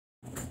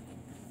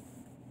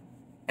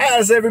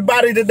How's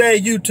everybody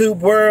today, YouTube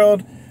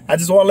world? I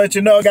just want to let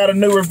you know I got a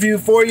new review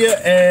for you,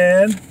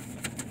 and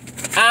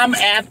I'm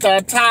at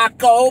the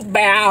Taco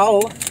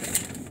Bell.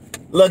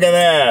 Look at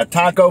that,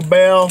 Taco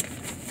Bell.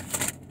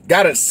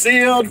 Got it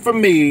sealed for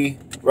me,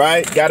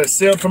 right? Got it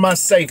sealed for my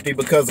safety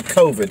because of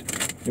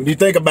COVID. When you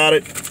think about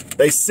it,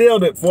 they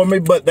sealed it for me,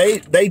 but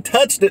they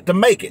touched it to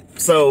make it.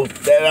 So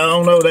that, I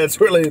don't know,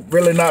 that's really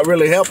not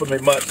helping me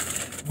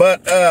much.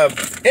 But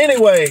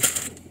anyway,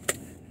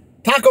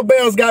 Taco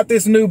Bell's got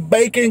this new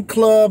Bacon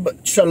Club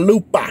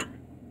Chalupa.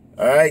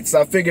 All right, so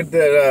I figured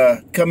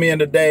that come in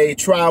today,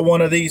 try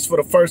one of these for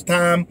the first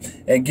time,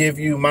 and give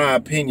you my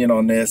opinion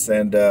on this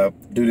and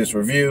do this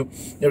review.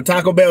 You know,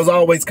 Taco Bell's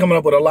always coming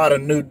up with a lot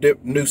of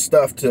new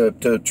stuff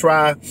to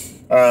try.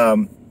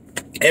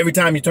 Every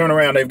time you turn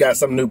around, they've got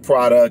some new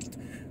product.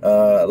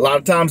 A lot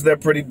of times they're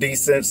pretty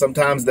decent,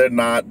 sometimes they're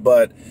not,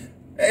 but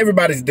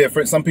everybody's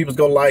different. Some people's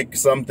gonna like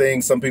some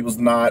things, some people's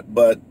not,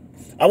 but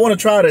I want to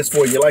try this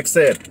for you. Like I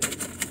said,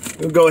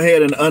 we'll go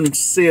ahead and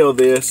unseal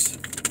this.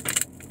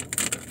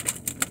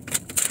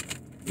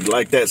 You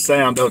like that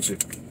sound, don't you?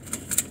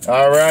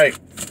 All right,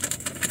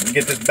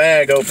 get this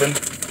bag open.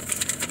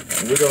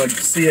 We're gonna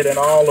see it in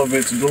all of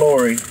its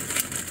glory.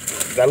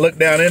 As I look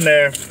down in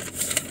there,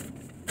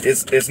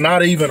 it's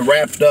not even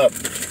wrapped up.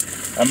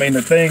 I mean,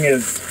 the thing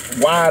is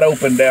wide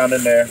open down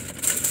in there.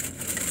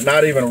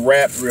 Not even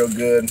wrapped real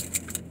good.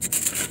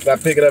 If I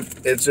pick it up,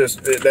 it's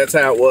just, that's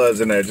how it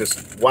was in there,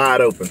 just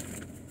wide open.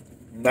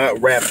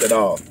 Not wrapped at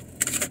all.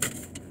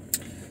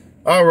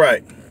 All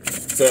right,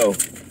 so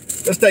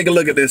let's take a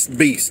look at this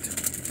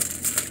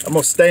beast. I'm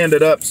gonna stand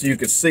it up so you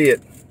can see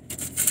it.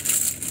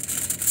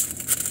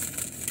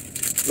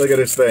 Look at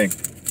this thing.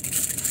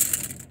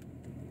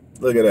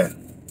 Look at that.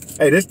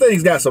 Hey, this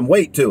thing's got some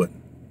weight to it.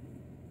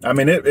 I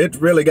mean, it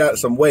really got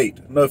some weight.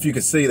 I don't know if you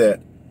can see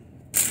that.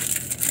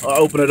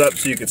 I'll open it up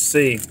so you can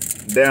see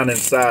down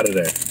inside of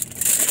there.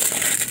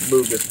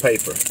 Move this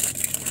paper.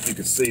 You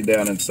can see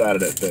down inside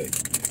of that thing.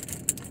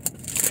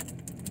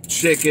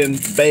 Chicken,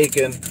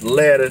 bacon,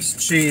 lettuce,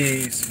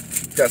 cheese.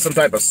 Got some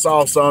type of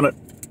sauce on it.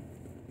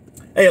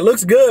 Hey, it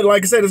looks good.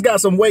 Like I said, it's got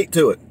some weight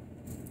to it.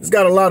 It's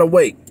got a lot of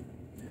weight.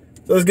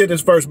 So let's get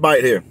this first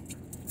bite here.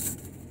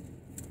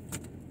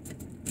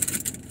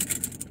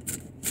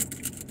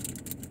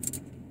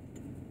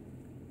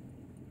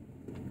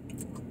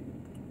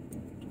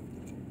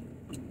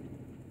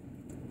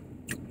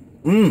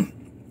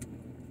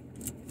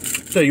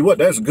 Tell you what,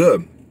 that's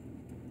good.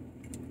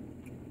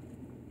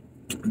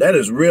 That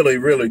is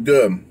really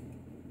good.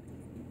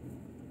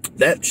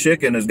 That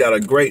chicken has got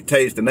a great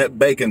taste, and that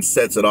bacon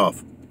sets it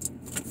off.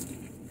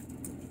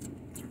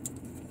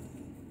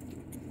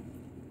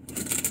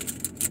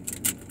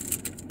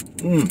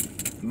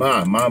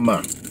 My.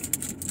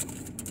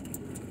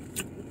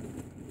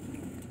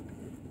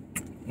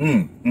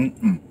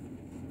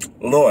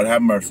 Lord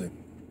have mercy.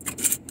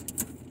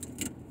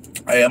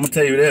 Hey, I'm gonna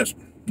tell you this.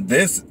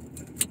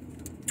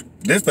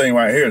 This thing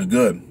right here is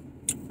good.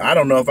 I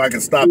don't know if I can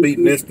stop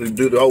eating this to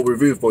do the whole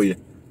review for you.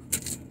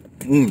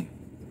 What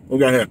we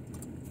got here?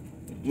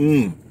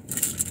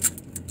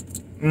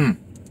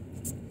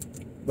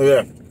 Look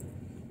at that.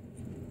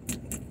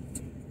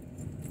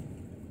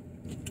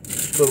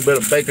 A little bit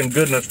of bacon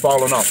goodness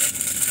falling off.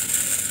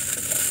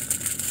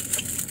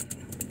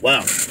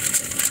 Wow.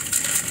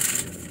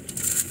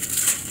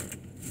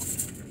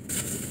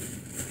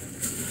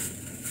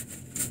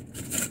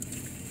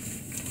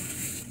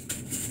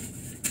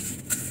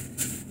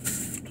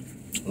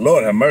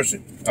 Lord have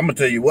mercy. I'm gonna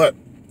tell you what.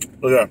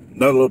 Look at that,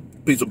 another little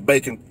piece of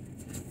bacon.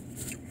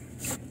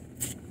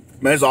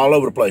 Man, it's all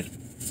over the place.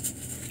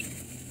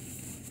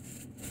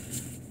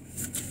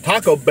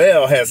 Taco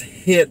Bell has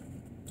hit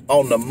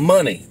on the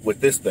money with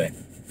this thing.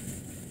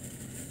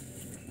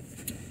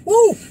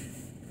 Woo!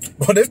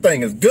 Well, this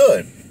thing is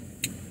good.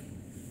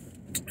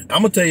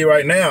 I'm gonna tell you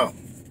right now,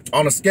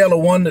 on a scale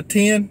of 1 to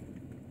 10,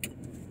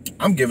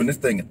 I'm giving this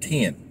thing a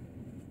 10.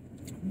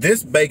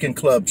 This Bacon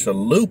Club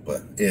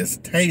Chalupa is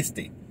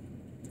tasty.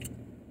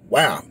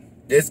 Wow,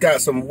 it's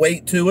got some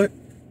weight to it.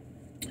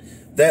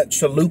 That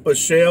chalupa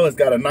shell has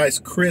got a nice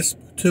crisp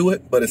to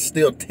it, but it's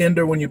still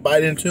tender when you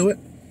bite into it.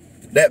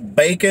 That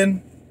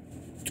bacon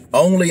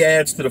only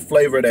adds to the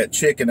flavor of that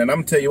chicken, and I'm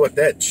gonna tell you what,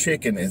 that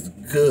chicken is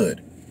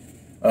good.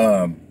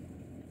 I'm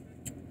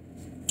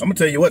gonna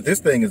tell you what, this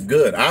thing is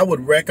good. I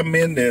would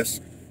recommend this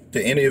to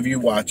any of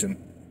you watching.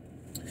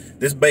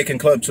 This Bacon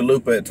Club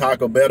Chalupa at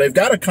Taco Bell. They've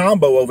got a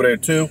combo over there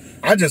too.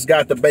 I just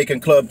got the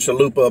Bacon Club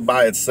Chalupa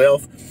by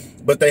itself,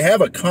 but they have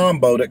a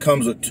combo that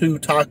comes with 2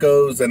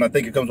 tacos, and I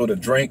think it comes with a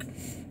drink,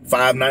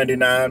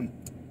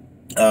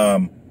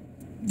 $5.99.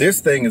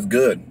 This thing is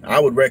good. I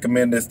would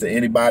recommend this to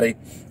anybody.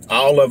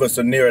 All of us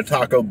are near a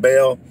Taco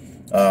Bell.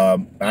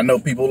 I know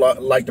people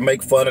like to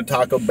make fun of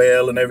Taco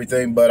Bell and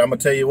everything, but I'm gonna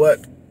tell you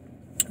what,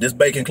 this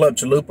Bacon Club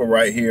Chalupa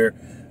right here,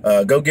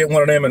 go get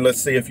one of them and let's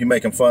see if you're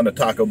making fun of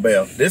Taco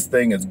Bell. This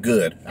thing is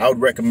good. I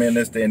would recommend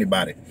this to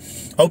anybody.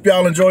 Hope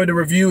y'all enjoyed the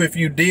review. If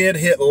you did,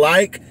 hit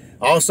like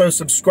Also,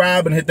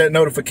 subscribe and hit that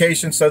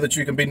notification so that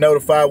you can be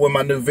notified when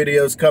my new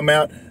videos come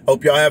out.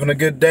 Hope y'all having a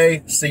good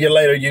day. See you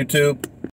later, YouTube.